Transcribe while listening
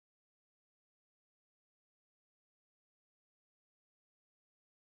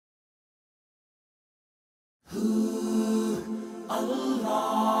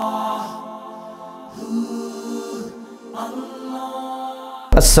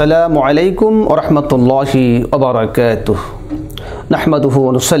আসসালামু আলাইকুম ওয়া রাহমাতুল্লাহি ওয়া বারাকাতুহু নাহমাদুহু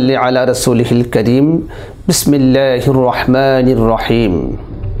ওয়া নুসাল্লি আলা রাসূলিহিল কারীম বিসমিল্লাহির রহমানির রহিম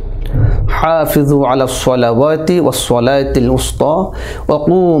হাফিযু আলাস সালাওয়াতি ওয়াস সালাতিল উসতা ওয়া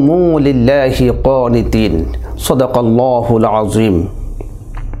কুমু লিল্লাহি কানিতিন সাদাকাল্লাহুল আযীম।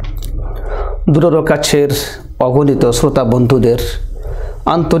 দূরের কাছের অগণিত শ্রোতা বন্ধুদের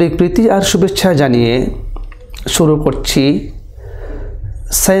আন্তরিক প্রীতি আর শুভেচ্ছা জানিয়ে শুরু করছি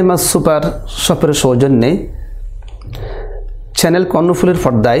সাইমা সুপার শপের সৌজন্যে চ্যানেল কর্ণফুলের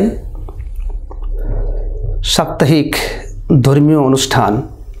পর্দায় সাপ্তাহিক ধর্মীয় অনুষ্ঠান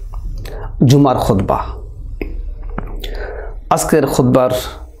জুমার খোদবা। আজকের খোদবার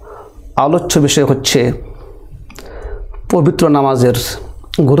আলোচ্য বিষয় হচ্ছে পবিত্র নামাজের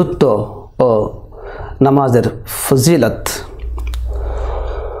গুরুত্ব ও নামাজের ফজিলত।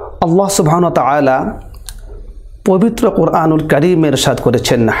 আল্লাহ সুবহানাহু ওয়া তাআলা পবিত্র কুরআনুল কারীমে ইরশাদ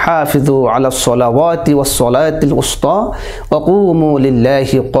করেছেন, হাফিযু আলাস সালাওয়াতি ওয়াস সালাতিল উসতা ওয়া কুমু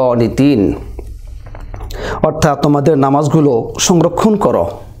লিল্লাহি কানিতিন, অর্থাৎ তোমাদের নামাজগুলো সংরক্ষণ করো,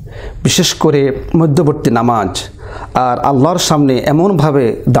 বিশেষ করে মধ্যবর্তী নামাজ, আর আল্লাহর সামনে এমনভাবে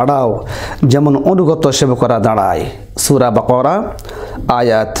দাঁড়াও যেমন অনুগত সেবকরা দাঁড়ায়। সূরা বাকারা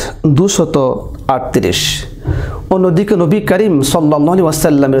আয়াত 238। অন্যদিকে নবী করিম সাল্লাল্লাহু আলাইহি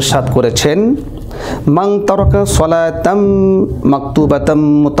ওয়াসাল্লাম ইরশাদ করেছেন, মান তারাকা সালাতাম মাকতুবাতাম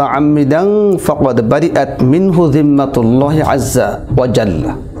মুতাআম্মিদান ফাকাদ বারিআত মিনহু যিম্মাতুল্লাহি আযজা ওয়া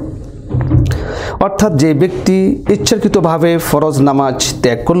জাল্লা, অর্থাৎ যে ব্যক্তি ইচ্ছাকৃতভাবে ফরজ নামাজ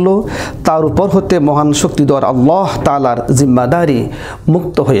ত্যাগ করল তার উপর হতে মহান শক্তিধর আল্লাহ তাআলার জিম্মাদারি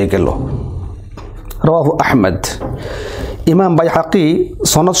মুক্ত হয়ে গেল। রাওয়াহু আহমদ। ইমাম বাইহাকি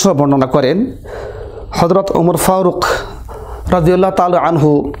সনদ সহ বর্ণনা করেন, হযরত ওমর ফারুক রাদিয়াল্লাহু তাআলা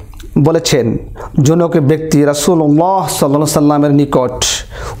আনহু বলেছেন, জনক ব্যক্তি রাসূলুল্লাহ সাল্লাল্লাহু আলাইহি সাল্লামের নিকট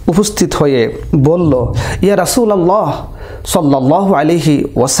উপস্থিত হয়ে বলল, ইয়া রাসূলুল্লাহ সাল্লাল্লাহু আলাইহি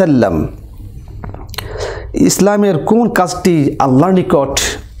ওয়াসাল্লাম, ইসলামের কোন কাজটি আল্লাহর নিকট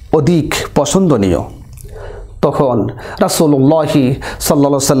অধিক পছন্দনীয়? তখন রাসূলুল্লাহ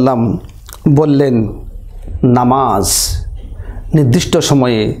সাল্লাল্লাহু আলাইহি সাল্লাম বললেন, নামাজ, নির্দিষ্ট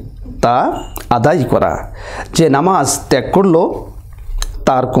সময়ে তা আদায় করা। যে নামাজ ত্যাগ করলো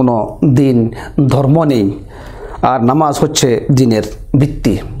তার কোনো দিন ধর্ম নেই, আর নামাজ হচ্ছে দিনের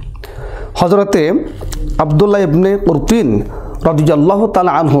ভিত্তি। হযরতে আব্দুল্লাহ ইবনে কুরতুন রাদিয়াল্লাহু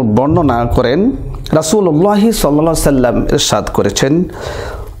তাআলা আনহু বর্ণনা করেন, রাসূলুল্লাহ সাল্লাল্লাহু আলাইহি সাল্লাম ইরশাদ করেছেন,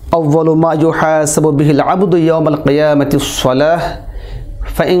 আউয়ালু মা ইউহাসাবু বিহিল আবদু ইয়াওমাল কিয়ামাতিস সালাহ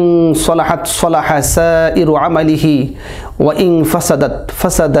ফাইন সালাহাত সালাহা সাইরু আমালিহি ওয়া ইন ফাসাদাত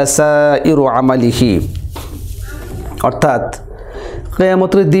ফাসাদা সাইরু আমালিহি, অর্থাৎ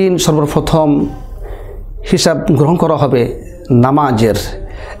কিয়ামতের দিন সর্বপ্রথম হিসাব গ্রহণ করা হবে নামাজের।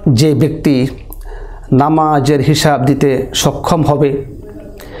 যে ব্যক্তি নামাজের হিসাব দিতে সক্ষম হবে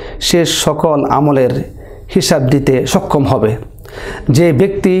সে সকল আমলের হিসাব দিতে সক্ষম হবে। যে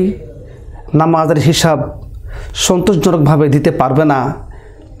ব্যক্তি নামাজের হিসাব সন্তোষজনকভাবে দিতে পারবে না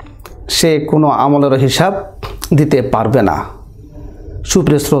সে কোনো আমলের হিসাব দিতে পারবে না।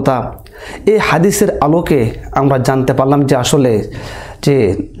 সুপ্রিয় শ্রোতা, এই হাদিসের আলোকে আমরা জানতে পারলাম যে আসলে যে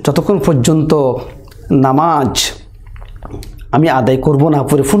যতক্ষণ পর্যন্ত নামাজ আমি আদায় করব না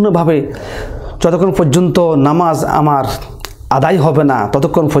পরিপূর্ণভাবে, যতক্ষণ পর্যন্ত নামাজ আমার আদায় হবে না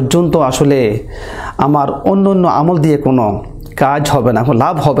ততক্ষণ পর্যন্ত আসলে আমার অন্য অন্য আমল দিয়ে কোনো কাজ হবে না, কোনো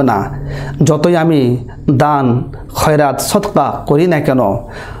লাভ হবে না। যতই আমি দান খয়রাত সদকা করি না কেন,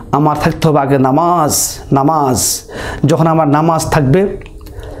 আমার থাকতে হবে আগে নামাজ। নামাজ যখন আমার নামাজ থাকবে,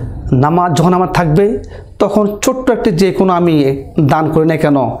 যখন আমার থাকবে তখন ছোট্ট একটি যে কোনো আমি দান করি না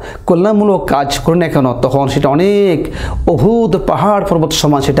কেন, কল্যাণমূলক কাজ করি না কেন, তখন সেটা অনেক অহুদ পাহাড় পর্বত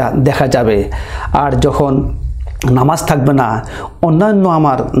সমান সেটা দেখা যাবে। আর যখন নামাজ থাকবে না, অন্যান্য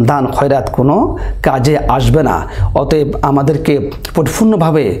আমার দান খয়রাত কোনো কাজে আসবে না। অতএব আমাদেরকে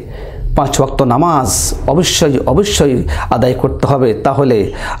পরিপূর্ণভাবে 5 ওয়াক্ত নামাজ অবশ্যই অবশ্যই আদায় করতে হবে, তাহলে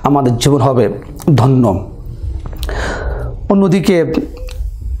আমাদের জীবন হবে ধন্য। অন্যদিকে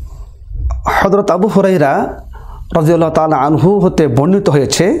হযরত আবু হুরায়রা রাদিয়াল্লাহু তাআলা আনহু হতে বর্ণিত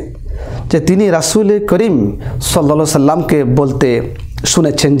হয়েছে যে তিনি রাসূল করিম সাল্লাল্লাহু আলাইহি সাল্লামকে বলতে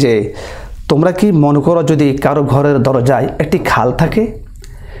শুনেছেন যে, তোমরা কি মনে করো যদি কারো ঘরের দরজায় একটি খাল থাকে,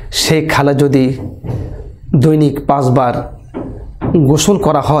 সেই খালে যদি দৈনিক 5 বার গোসল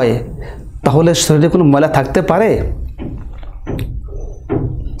করা হয় তাহলে শরীরে কোনো ময়লা থাকতে পারে?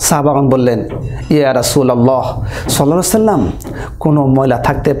 সাহাবাগণ বললেন, ইয়া রাসূলুল্লাহ সাল্লাল্লাহু আলাইহি সাল্লাম, কোনো ময়লা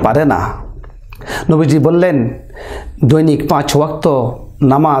থাকতে পারে না। নবীজি বললেন, দৈনিক 5 ওয়াক্ত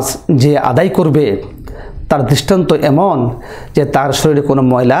নামাজ যে আদায় করবে তার দৃষ্টান্ত এমন যে তার শরীরে কোনো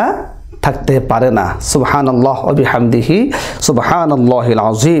ময়লা থাকতে পারে না। সুবহানাল্লাহ ওয়া বিহামদিহি সুবহানাল্লাহিল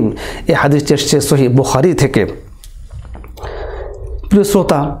আযীম। এই হাদিসটি এসেছে সহিহ বুখারী থেকে। প্রিয়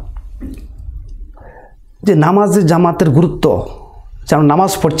শ্রোতা, যে নামাজের জামাতের গুরুত্ব, যেন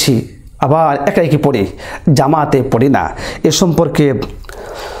নামাজ পড়ছি আবার একা একি পড়ি, জামাতে পড়ি না, এ সম্পর্কে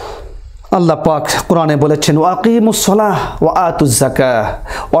আল্লাহ পাক কোরআনে বলেছেন, ওয়াকিমুস সালাহ ওয়া আতুজ যাকাহ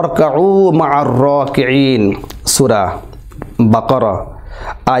ওয়ারকাউ মা'আর রাকিঈন। সূরা বাকারা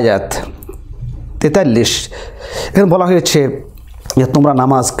আয়াত 43। এখানে বলা হয়েছে যে তোমরা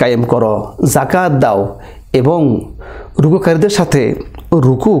নামাজ কায়েম করো, যাকাত দাও এবং রুকুকারীদের সাথে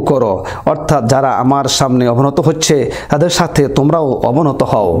রুকু করো, অর্থাৎ যারা আমার সামনে অবনত হচ্ছে তাদের সাথে তোমরাও অবনত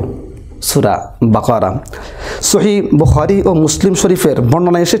হও। সূরা বাকারা। সহিহ বুখারী ও মুসলিম শরীফের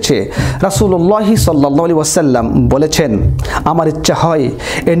বর্ণনা এসেছে, রাসূলুল্লাহ সাল্লাল্লাহু আলাইহি ওয়াসাল্লাম বলেছেন, আমার ইচ্ছা হয়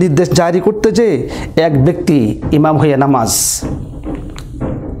এই নির্দেশ জারি করতে যে এক ব্যক্তি ইমাম হয়ে নামাজ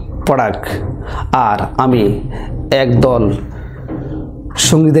পড়াক, আর আমি একদল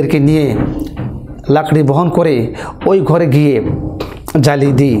সঙ্গীদেরকে নিয়ে লাকড়ি বহন করে ওই ঘরে গিয়ে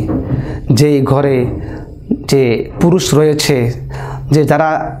জ্বালিয়ে দিই, যেই ঘরে যে পুরুষ রয়েছে, যে যারা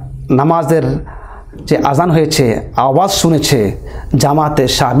নামাজের যে আজান হয়েছে আওয়াজ শুনেছে, জামাতে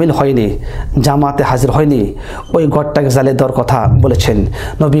শামিল হয়নি, জামাতে হাজির হয়নি, ওই ঘরটাকে জ্বালিয়ে দেওয়ার কথা বলেছেন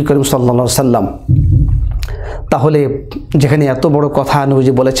নবী করিম সাল্লাল্লাহু আলাইহি ওয়াসাল্লাম। তাহলে যেখানে এত বড় কথা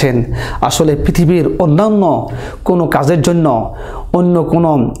নবীজি বলেছেন, আসলে পৃথিবীর অন্যান্য কোনো কাজের জন্য, অন্য কোনো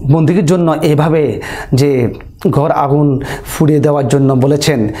বন্দিগির জন্য এইভাবে যে ঘর আগুন ফুরিয়ে দেওয়ার জন্য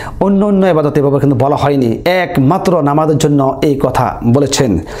বলেছেন, অন্য অন্য ইবাদত এভাবে কিন্তু বলা হয়নি, একমাত্র নামাজের জন্য এই কথা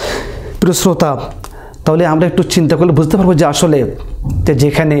বলেছেন। প্রিয় শ্রোতা, তাহলে আমরা একটু চিন্তা করলে বুঝতে পারবো যে আসলে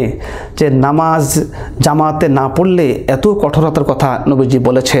যেখানে যে নামাজ জামাতে না পড়লে এত কঠোরতার কথা নবীজি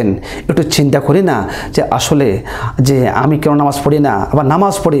বলেছেন, একটু চিন্তা করি না যে আসলে যে আমি কেন নামাজ পড়ি না, আবার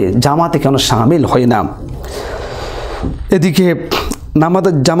নামাজ পড়ি জামাতে কেন শামিল হই না। এদিকে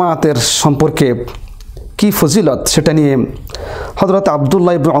নামাজের জামাতের সম্পর্কে কি ফজিলত সেটা নিয়ে হযরত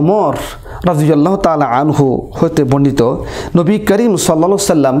আব্দুল্লাহ ইবনে ওমর রাদিয়াল্লাহু তাআলা আনহু হতে বর্ণিত, নবী করিম সাল্লাল্লাহু আলাইহি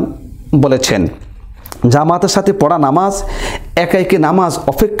ওয়াসাল্লাম বলেছেন, জামাতের সাথে পড়া নামাজ একা একা নামাজ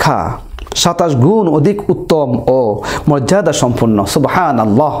অপেক্ষা 27 গুণ অধিক উত্তম ও মর্যাদা সম্পন্ন।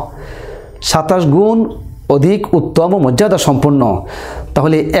 সুবহানাল্লাহ, 27 গুণ অধিক উত্তম ও মর্যাদা সম্পন্ন।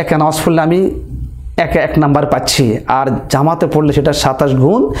 তাহলে একা নামাজ পড়লে আমি একা 1 নাম্বার পাচ্ছি, আর জামাতে পড়লে সেটা 27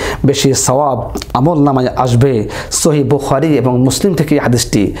 গুণ বেশি সওয়াব আমল নামায় আসবে। সহিহ বুখারী এবং মুসলিম থেকে এই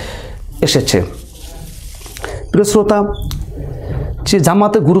হাদিসটি এসেছে। প্রিয় শ্রোতা, যে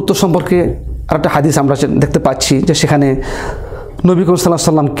জামাতের গুরুত্ব সম্পর্কে আরেকটা হাদিস আমরা দেখতে পাচ্ছি, যে সেখানে নবী করিম সাল্লাল্লাহু আলাইহি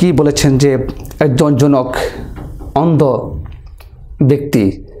ওয়াসাল্লাম কি বলেছেন, যে একজন জনক অন্ধ ব্যক্তি,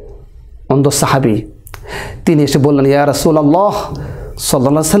 অন্ধ সাহাবী, তিনি এসে বললেন, ইয়া রাসূলুল্লাহ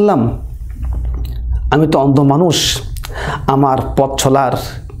সাল্লাল্লাহু আলাইহি ওয়াসাল্লাম, আমি তো অন্ধ মানুষ, আমার পথ চলার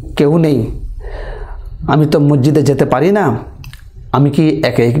কেউ নেই, আমি তো মসজিদে যেতে পারি না, আমি কি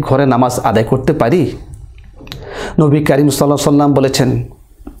একা একা ঘরে নামাজ আদায় করতে পারি? নবী করিম সাল্লাল্লাহু আলাইহি ওয়াসাল্লাম বলেছেন,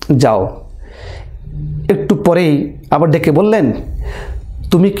 যাও। একটু পরেই আবার ডেকে বললেন,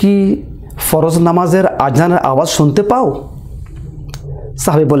 তুমি কি ফরজ নামাজের আজানের আওয়াজ শুনতে পাও?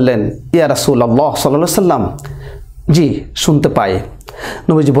 সাহাবী বললেন, ইয়া রাসূলুল্লাহ সাল্লাল্লাহু আলাইহি ওয়াসাল্লাম, জি শুনতে পাই।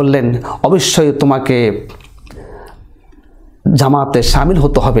 নবীজি বললেন, অবশ্যই তোমাকে জামাতে শামিল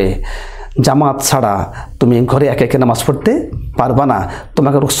হতে হবে, জামাত ছাড়া তুমি ঘরে একা একা নামাজ পড়তে পারবা না,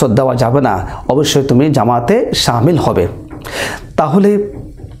 তোমাকে রুখসত দেওয়া যাবে না, অবশ্যই তুমি জামাতে শামিল হবে। তাহলে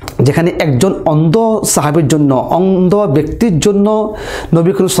যেখানে একজন অন্ধ সাহাবীর জন্য, অন্ধ ব্যক্তির জন্য নবী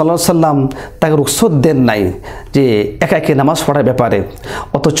করিম সাল্লাল্লাহু আলাইহি ওয়াসাল্লাম তাকে রুখসত দেন নাই যে একা একা নামাজ পড়ার ব্যাপারে,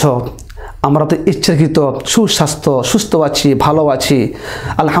 অথচ আমরা তো ইচ্ছাকৃত সুস্বাস্থ্য, সুস্থ আছি, ভালো আছি,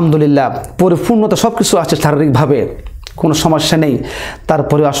 আলহামদুলিল্লাহ, পরিপূর্ণতা সব কিছু আছে, শারীরিকভাবে কোনো সমস্যা নেই,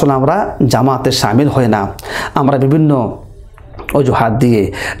 তারপরে আসলে আমরা জামাতে শামিল হই না। আমরা বিভিন্ন অজুহাত দিয়ে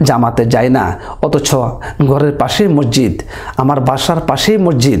জামাতে যাই না, অথচ ঘরের পাশে মসজিদ, আমার বাসার পাশেই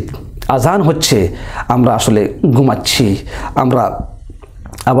মসজিদ, আজান হচ্ছে, আমরা আসলে ঘুমাচ্ছি, আমরা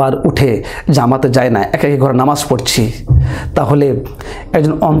আবার উঠে জামাতে যাই না, একা একা ঘরে নামাজ পড়ছি। তাহলে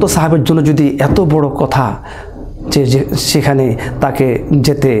একজন অন্ধ সাহাবের জন্য যদি এত বড় কথা যে সেখানে তাকে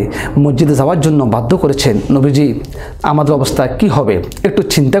যেতে, মসজিদে যাওয়ার জন্য বাধ্য করেছেন নবীজি, আমাদের অবস্থা কি হবে? একটু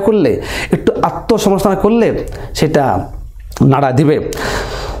চিন্তা করলে, একটু আত্মসমালোচনা করলে সেটা নাড়া দিবে।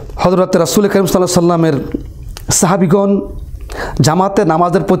 হযরত রাসূল করিম সাল্লাল্লাহু আলাইহি ওয়াসাল্লামের সাহাবীগণ জামাতে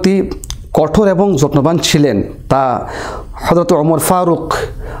নামাজের প্রতি কঠোর এবং যত্নবান ছিলেন তা হযরত ওমর ফারুক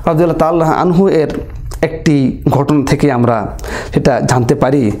রাদিয়াল্লাহু তাআলা আনহু এর একটি ঘটনা থেকে আমরা সেটা জানতে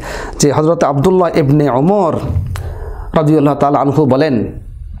পারি যে হযরত আব্দুল্লাহ ইবনে ওমর রাদিয়াল্লাহু তাআলা আনহু বলেন,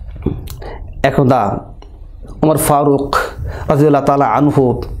 একদা ওমর ফারুক রাদিয়াল্লাহু তাআলা আনহু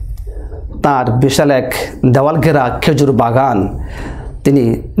তার বিশাল এক দেওয়াল ঘেরা খেজুর বাগান, তিনি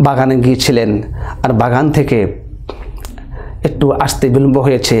বাগানে গিয়েছিলেন। আর বাগান থেকে একটু আসতে বিলম্ব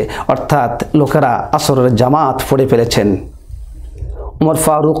হয়েছে, অর্থাৎ লোকেরা আসরের জামাত পড়ে ফেলেছেন। ওমর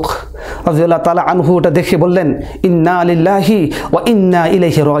ফারুক রাদিয়াল্লাহু তাআলা আনহু ওটা দেখে বললেন, ইন্না লিল্লাহি ওয়া ইন্না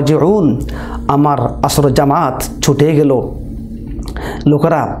ইলাইহি রাজিউন, আমার আসরের জামাত ছুটে গেল।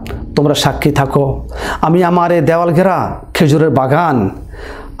 লোকেরা তোমরা সাক্ষী থাকো, আমি আমার এই দেওয়াল ঘেরা খেজুরের বাগান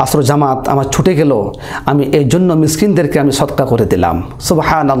আসর জামাত আমার ছুটে গেল, আমি এই জন্য মিসকিনদেরকে আমি সদকা করে দিলাম।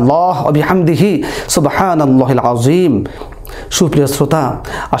 সুবহানাল্লাহ ওয়া বিহামদিহি সুবহানাল্লাহিল আযীম। সুপ্রিয় শ্রোতা,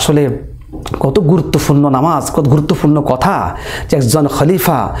 আসলে কত গুরুত্বপূর্ণ নামাজ, কত গুরুত্বপূর্ণ কথা যে একজন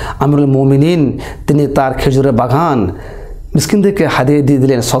খলিফা আমিরুল মুমিনিন তিনি তার খেজুরের বাগান মিসকিনদেরকে হাদিয়ে দিয়ে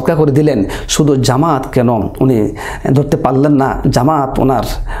দিলেন, সদকা করে দিলেন। শুধু জামাত কেন উনি ধরতে পারলেন না, জামাত ওনার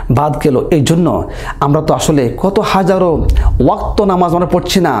বাদ গেল। এই জন্য আমরা তো আসলে কত হাজারো ওয়াক্ত নামাজ আমরা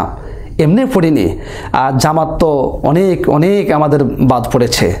পড়ছি না, এমনি পড়িনি, আর জামাত তো অনেক অনেক আমাদের বাদ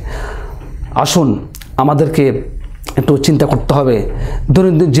পড়েছে। আসুন আমাদেরকে একটু চিন্তা করতে হবে,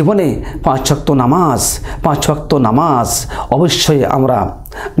 দৈনন্দিন জীবনে 5 ওয়াক্ত নামাজ অবশ্যই আমরা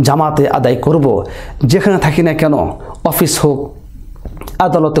জামাতে আদায় করব। যেখানে থাকি না কেন, অফিস হোক,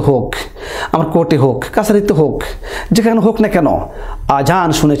 আদালতে হোক, আমার কোর্টে হোক, কাছারিতে হোক, যেখানে হোক না কেন, আজান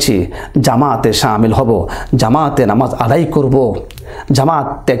শুনেছি জামাতে শামিল হব, জামাতে নামাজ আদায় করব, জামাত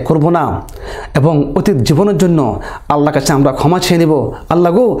ত্যাগ করব না। এবং অতীত জীবনের জন্য আল্লাহর কাছে আমরা ক্ষমা চেয়ে নেব,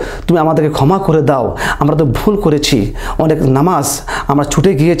 আল্লাহ গো তুমি আমাদেরকে ক্ষমা করে দাও, আমরা তো ভুল করেছি, অনেক নামাজ আমরা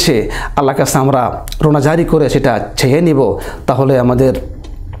ছুটে গিয়েছে, আল্লাহর কাছে আমরা রোনাজারি করে সেটা চেয়ে নিব, তাহলে আমাদের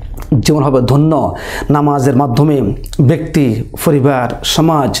জীবন হবে ধন্য। নামাজের মাধ্যমে ব্যক্তি, পরিবার,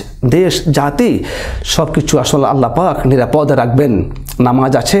 সমাজ, দেশ, জাতি সব কিছু আসলে আল্লাহ পাক নিরাপদে রাখবেন।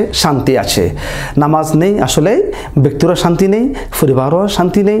 নামাজ আছে, শান্তি আছে। নামাজ নেই, আসলে ব্যক্তিরও শান্তি নেই, পরিবারও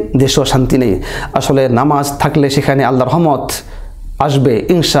শান্তি নেই, দেশও শান্তি নেই। আসলে নামাজ থাকলে সেখানে আল্লাহর রহমত আসবে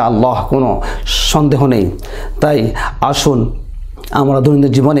ইনশাআল্লাহ, কোনো সন্দেহ নেই। তাই আসুন আমরা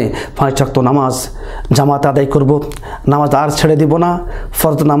দৈনন্দিন জীবনে 5 ওয়াক্ত নামাজ জামাতে আদায় করব, নামাজ আর ছেড়ে দিব না,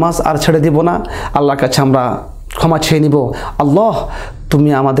 ফরজ নামাজ আর ছেড়ে দিব না। আল্লাহর কাছে আমরা ক্ষমা চেয়ে নিব, আল্লাহ তুমি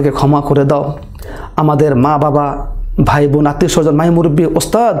আমাদেরকে ক্ষমা করে দাও। আমাদের মা বাবা, ভাই বোন, আত্মীয় স্বজন, মাই মুরব্বী,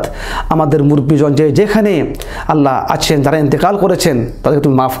 ওস্তাদ, আমাদের মুরব্বীজন যেখানে আল্লাহ আছেন, যারা ইন্তেকাল করেছেন তাদেরকে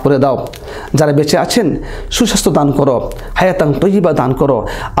তুমি মাফ করে দাও। যারা বেঁচে আছেন সুস্বাস্থ্য দান করো, হায়াতান তয়্যিবা দান করো।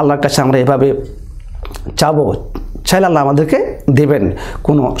 আল্লাহর কাছে আমরা এভাবে চাবো, চাইলে আল্লাহ আমাদেরকে দেবেন,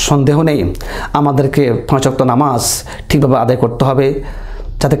 কোনো সন্দেহ নেই। আমাদেরকে 5 ওয়াক্ত নামাজ ঠিকভাবে আদায় করতে হবে,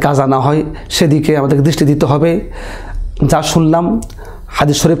 যাতে কাজা না হয় সেদিকে আমাদেরকে দৃষ্টি দিতে হবে। যা শুনলাম,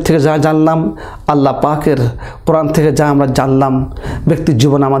 হাদিস শরীফ থেকে যা জানলাম, আল্লাহ পাকের কোরআন থেকে যা আমরা জানলাম, ব্যক্তির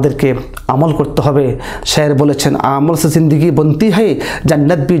জীবনে আমাদেরকে আমল করতে হবে। শায়ের বলেছেন, আমল সে জিন্দগি বনতি হয়,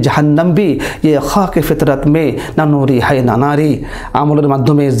 জান্নাত বি জাহান্নাম বি, ইয়ে খাকে ফিতরত মে না নুরি হয় না নারী। আমলের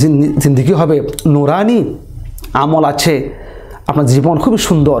মাধ্যমে জিন্দগি হবে নুরানি। আমল আছে, আপনার জীবন খুবই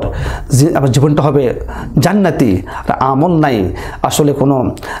সুন্দর, আপনার জীবনটা হবে জান্নাতি। আর আমল নাই, আসলে কোনো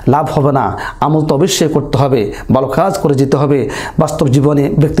লাভ হবে না। আমল তো অবশ্যই করতে হবে, ভালো কাজ করে যেতে হবে। বাস্তব জীবনে,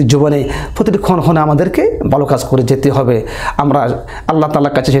 ব্যক্তির জীবনে প্রতিটি ক্ষণে আমাদেরকে ভালো কাজ করে যেতে হবে। আমরা আল্লাহ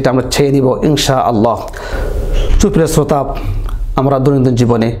তাআলার কাছে সেটা আমরা চেয়ে নিব ইনশাআল্লাহ। সুপ্রিয় শ্রোতা, আমরা দৈনন্দিন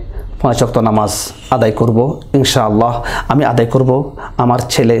জীবনে 5 ওয়াক্ত নামাজ আদায় করব ইনশাআল্লাহ। আমি আদায় করব, আমার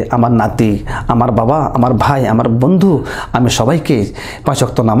ছেলে, আমার নাতি, আমার বাবা, আমার ভাই, আমার বন্ধু, আমি সবাইকে 5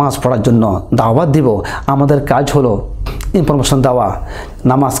 ওয়াক্ত নামাজ পড়ার জন্য দাওয়াত দিব। আমাদের কাজ হলো ইনফরমেশন দেওয়া,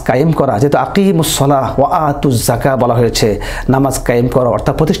 নামাজ কায়েম করা। যেহেতু আকিমুস সালাহ ওয়া আতুজ যাকাত বলা হয়েছে, নামাজ কায়েম করো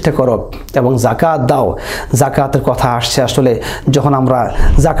অর্থাৎ প্রতিষ্ঠা করো এবং যাকাত দাও। যাকাতের কথা আসছে, আসলে যখন আমরা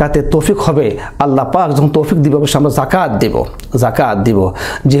যাকাতের তৌফিক হবে, আল্লাহ পাক যখন তৌফিক দিবে অবশ্যই আমরা যাকাত দিব।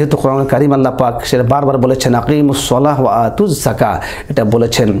 যেহেতু কোরআন কারীম আল্লাহ পাক সেটা বারবার বলেছেন, আকিমুস সালাহ ওয়া আতুজ যাকাত, এটা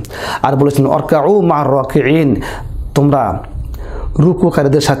বলেছেন। আর বলেছেন অরকাউ মা'র রাকিঈন, তোমরা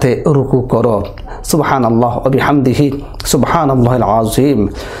রুকুকারীদের সাথে রুকু করো। সুবহানাল্লাহ ওয়া বিহামদিহি সুবহানাল্লাহিল আযীম।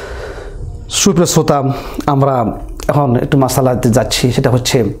 সুপ্রিয় শ্রোতা, আমরা এখন একটু মাসালাতে যাচ্ছি, সেটা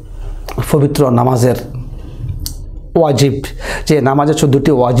হচ্ছে পবিত্র নামাজের ওয়াজিব। যে নামাজের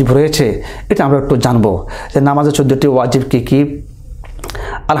 14টি ওয়াজিব রয়েছে, এটা আমরা একটু জানবো যে নামাজের 14টি ওয়াজিব কী কী।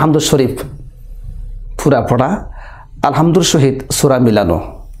 আলহামদুল শরীফ পুরা পড়া, আলহামদুল শহীদ সূরা মিলানো,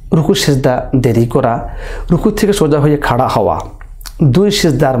 রুকু সিজদা দেরি করা, রুকু থেকে সোজা হয়ে খাড়া হওয়া, দুই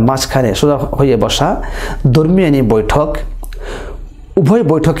সিজদার মাঝখানে সোজা হয়ে বসা, দরমিয়ানি বৈঠক, উভয়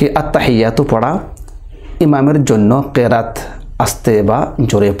বৈঠকে আত্তাহিয়াতু পড়া, ইমামের জন্য কেরাত আস্তে বা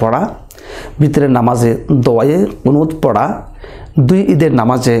জোরে পড়া, ভিতরের নামাজে দোয়ায়ে কুনুত পড়া, দুই ঈদের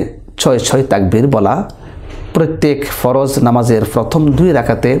নামাজে 6 তাকবীর বলা, প্রত্যেক ফরজ নামাজের প্রথম 2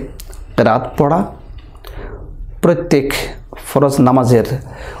 রাকাতে কেরাত পড়া, প্রত্যেক ফরজ নামাজের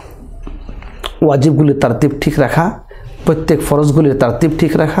ওয়াজিবগুলির তারতিব ঠিক রাখা, প্রত্যেক ফরজগুলির তারতিব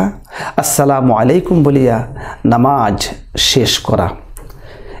ঠিক রাখা, আসসালামু আলাইকুম বলিয়া নামাজ শেষ করা।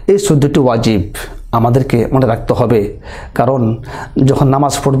 এই 14টি ওয়াজিব আমাদেরকে মনে রাখতে হবে, কারণ যখন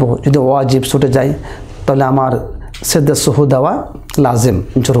নামাজ পড়ব যদি ওয়াজিব ছুটে যায় তাহলে আমার সেজদা সুহু দেওয়া লাজিম,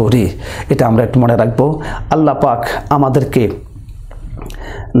 জরুরি। এটা আমরা একটু মনে রাখবো। আল্লাহ পাক আমাদেরকে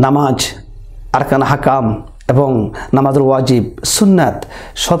নামাজ, আরকান হাকাম এবং নামাজের ওয়াজিব, সুন্নাত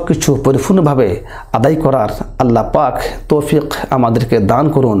সব কিছু পরিপূর্ণভাবে আদায় করার আল্লাহ পাক তৌফিক আমাদেরকে দান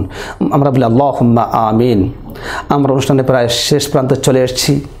করুন। আমরা বলি আল্লাহুম্মা আমিন। আমরা অনুষ্ঠানে প্রায় শেষ প্রান্তে চলে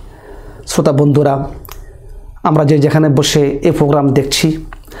এসেছি। শ্রোতা বন্ধুরা, আমরা যেখানে বসে এই প্রোগ্রাম দেখছি,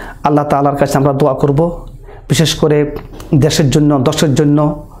 আল্লাহ তাআলার কাছে আমরা দোয়া করব, বিশেষ করে দেশের জন্য, দশের জন্য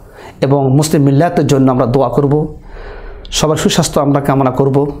এবং মুসলিম মিল্লাতের জন্য আমরা দোয়া করব। সবার সুস্বাস্থ্য আমরা কামনা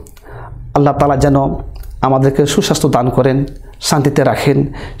করব। আল্লাহ তাআলা যেন আমাদেরকে সুস্বাস্থ্য দান করেন, শান্তিতে রাখেন।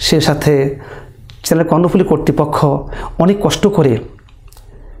 সে সাথে চ্যানেল কর্ণফুলী কর্তৃপক্ষ অনেক কষ্ট করে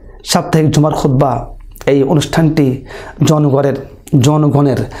সাপ্তাহিক জুমার খুতবা এই অনুষ্ঠানটি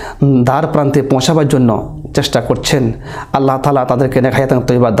জনগণের দ্বার প্রান্তে পৌঁছাবার জন্য চেষ্টা করছেন। আল্লাহ তাআলা তাদেরকে নেক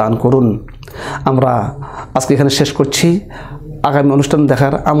তৈবা দান করুন। আমরা আজকে এখানে শেষ করছি। আগামী অনুষ্ঠান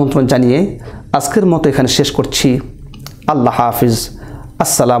দেখার আমন্ত্রণ জানিয়ে আজকের মতো এখানে শেষ করছি। আল্লাহ হাফিজ।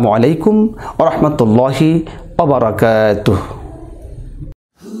 আসসালামু আলাইকুম ওয়া রাহমাতুল্লাহি ওয়া বারাকাতুহু।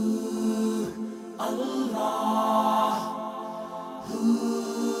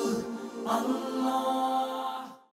 Allah